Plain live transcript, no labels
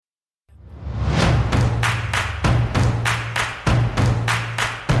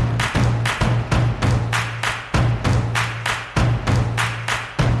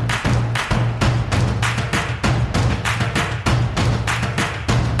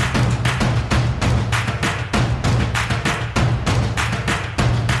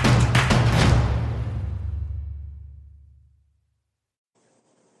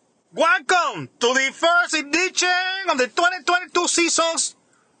Welcome to the first edition of the 2022 seasons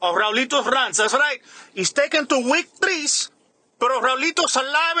of Raulito's Rants. That's right. It's taken to week 3, pero Raulito's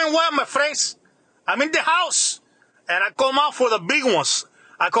alive and well, my friends. I'm in the house, and I come out for the big ones.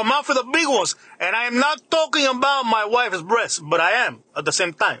 And I am not talking about my wife's breasts, but I am at the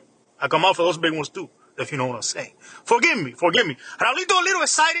same time. I come out for those big ones too, if you know what I'm saying. Forgive me. Raulito a little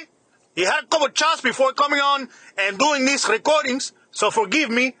excited. He had a couple of shots before coming on and doing these recordings, so forgive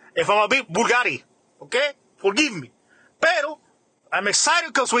me if I'm a bit vulgari, okay? Forgive me. Pero I'm excited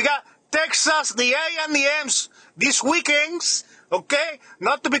because we got Texas, the A and the M's these weekends, okay?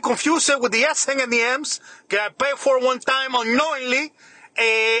 Not to be confused with the S and the M's, that I paid for one time unknowingly,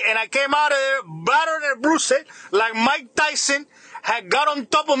 and I came out of there battered and bruised like Mike Tyson had got on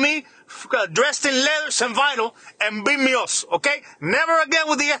top of me, dressed in leathers and vinyl, and beat me up, okay? Never again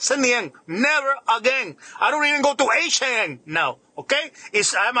with the S and the N. Never again. I don't even go to H and N now, okay?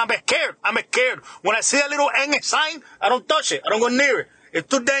 I'm scared. When I see a little N sign, I don't touch it. I don't go near it. It's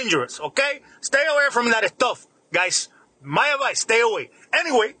too dangerous, okay? Stay away from that stuff, guys. My advice, stay away.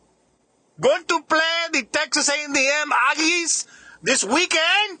 Anyway, going to play the Texas A&M Aggies this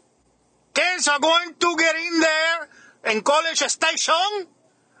weekend. Kids are going to get in there in College Station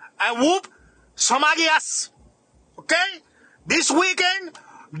and whoop some Aggies. Okay? This weekend,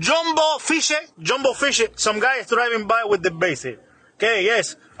 Jumbo Fisher, some guy is driving by with the bass here. Okay,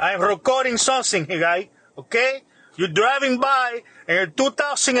 yes, I'm recording something here, guy. Okay? You're driving by in your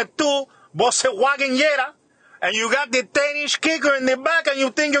 2002 Volkswagen Jetta, and you got the 10-inch kicker in the back, and you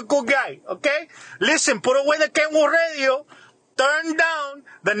think you're a good guy. Okay? Listen, put away the Kenwood radio, turn down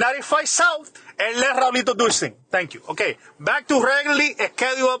the 95 South, and let Raulito do his thing. Thank you. Okay, back to regularly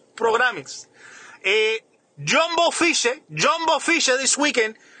scheduled programmings. Jumbo Fisher this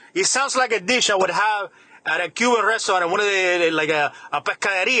weekend, it sounds like a dish I would have at a Cuban restaurant, one of the, like a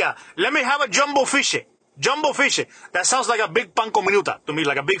pescaderia. Let me have a Jumbo Fisher. That sounds like a big pan con minuta to me,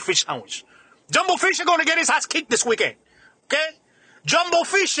 like a big fish sandwich. Jumbo Fisher going to get his ass kicked this weekend. Okay? Jumbo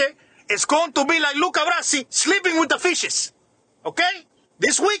Fisher is going to be like Luca Brasi, sleeping with the fishes. Okay?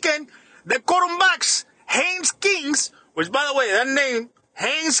 This weekend, the quarterbacks, Haynes Kings, which, by the way, that name,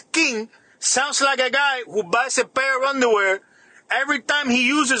 Haynes King, sounds like a guy who buys a pair of underwear every time he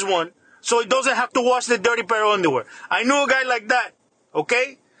uses one, so he doesn't have to wash the dirty pair of underwear. I knew a guy like that,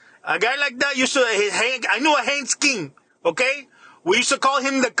 okay? A guy like that I knew a Haynes King, okay? We used to call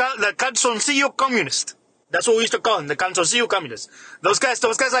him the calzoncillo communist. That's what we used to call him, the calzoncillo communist. Those guys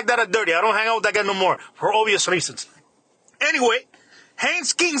like that are dirty. I don't hang out with that guy no more, for obvious reasons. Anyway,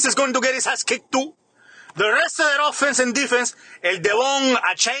 Haynes Kings is going to get his ass kicked too. The rest of their offense and defense, El Devon,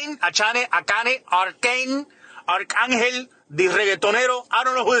 Achane, Akane, Arcangel, the reggaetonero. I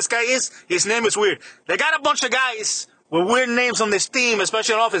don't know who this guy is. His name is weird. They got a bunch of guys with weird names on this team,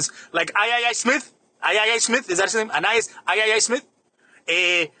 especially on offense, like I Smith. Is that his name? I Smith.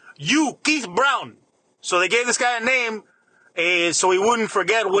 Keith Brown. So they gave this guy a name, so he wouldn't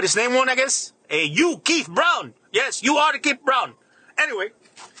forget what his name was, I guess. Keith Brown. Yes, you are the Keith Brown. Anyway,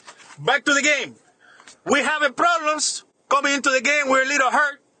 back to the game. We're having problems coming into the game. We're a little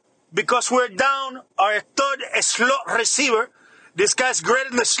hurt because we're down our third slot receiver. This guy's great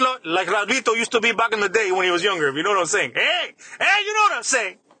in the slot, like Raulito used to be back in the day when he was younger, if you know what I'm saying. Hey, you know what I'm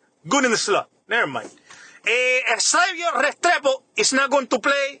saying. Good in the slot. Never mind. Xavier Restrepo is not going to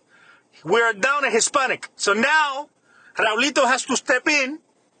play. We're down a Hispanic. So now, Raulito has to step in,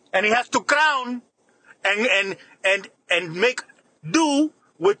 and he has to crown and make do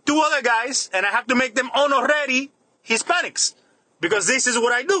with two other guys, and I have to make them honorary Hispanics, because this is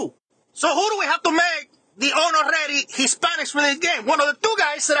what I do. So who do we have to make the honorary Hispanics for this game? One of the two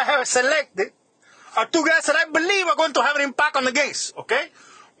guys that I have selected are two guys that I believe are going to have an impact on the games, okay?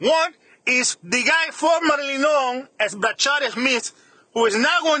 One is the guy formerly known as Brachard Smith, who is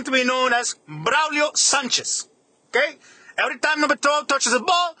now going to be known as Braulio Sanchez, okay? Every time number 12 touches the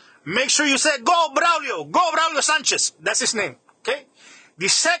ball, make sure you say, go Braulio Sanchez. That's his name, okay? The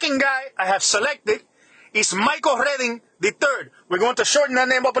second guy I have selected is Michael Redding, the third. We're going to shorten that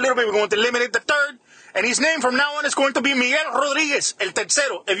name up a little bit. We're going to eliminate the third. And his name from now on is going to be Miguel Rodriguez, el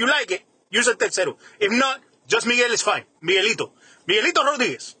tercero. If you like it, use el tercero. If not, just Miguel is fine. Miguelito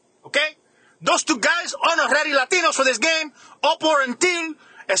Rodriguez, okay? Those two guys, honorary Latinos for this game, up or until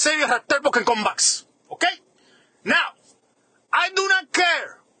Xavier Restrepo can come back, okay? Now, I do not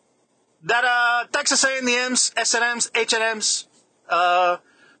care that Texas A&M's, S&M's, H&M's,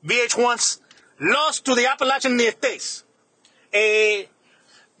 VH1s lost to the Appalachian States. The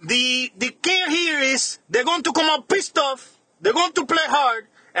key here is they're going to come out pissed off, they're going to play hard,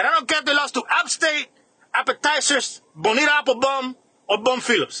 and I don't care if they lost to App State, Appetizers, Bonita Applebum, or Bum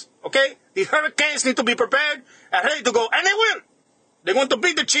Phillips. Okay? The Hurricanes need to be prepared and ready to go. And they will. They're going to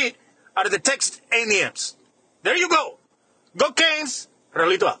beat the shit out of the Texas A&Ms. There you go. Go Canes.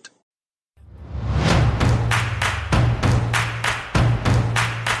 Raulito out.